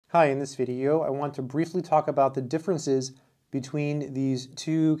Hi, in this video I want to briefly talk about the differences between these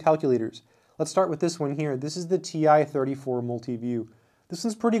two calculators. Let's start with this one here. This is the TI-34 Multiview. This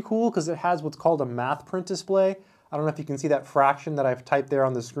one's pretty cool because it has what's called a math print display. I don't know if you can see that fraction that I've typed there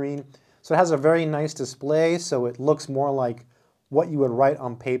on the screen. So it has a very nice display, so it looks more like what you would write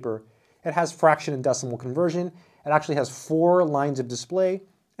on paper. It has fraction and decimal conversion. It actually has 4 lines of display.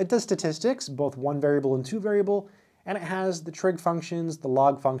 It does statistics, both 1 variable and 2 variable, and it has the trig functions, the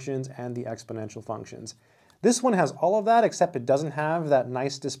log functions, and the exponential functions. This one has all of that, except it doesn't have that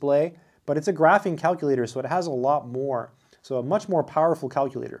nice display, but it's a graphing calculator, so it has a lot more. So a much more powerful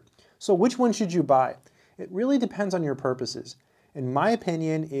calculator. So which one should you buy? It really depends on your purposes. In my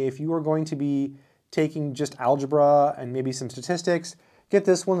opinion, if you are going to be taking just algebra and maybe some statistics, get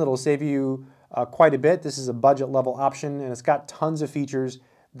this one. That'll save you quite a bit. This is a budget level option, and it's got tons of features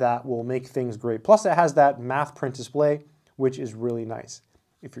that will make things great. Plus it has that math print display, which is really nice.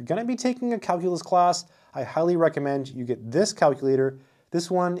 If you're gonna be taking a calculus class, I highly recommend you get this calculator. This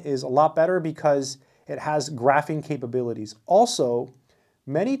one is a lot better because it has graphing capabilities. Also,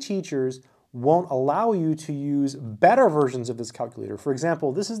 many teachers won't allow you to use better versions of this calculator. For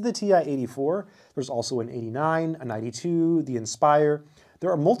example, this is the TI-84. There's also an 89, a 92, the Inspire.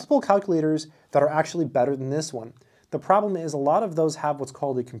 There are multiple calculators that are actually better than this one. The problem is a lot of those have what's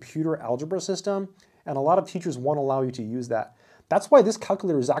called a computer algebra system, and a lot of teachers won't allow you to use that. That's why this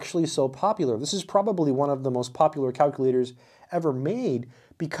calculator is actually so popular. This is probably one of the most popular calculators ever made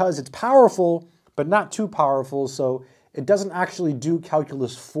because it's powerful, but not too powerful, so it doesn't actually do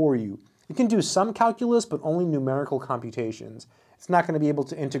calculus for you. It can do some calculus, but only numerical computations. It's not going to be able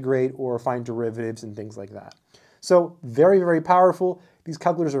to integrate or find derivatives and things like that. So very, very powerful. These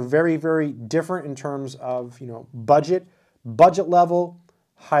calculators are very, very different in terms of, budget level,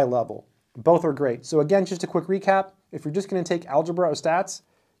 high level. Both are great. So again, just a quick recap. If you're just going to take algebra or stats,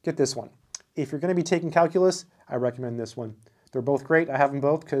 get this one. If you're going to be taking calculus, I recommend this one. They're both great. I have them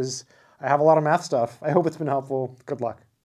both because I have a lot of math stuff. I hope it's been helpful. Good luck.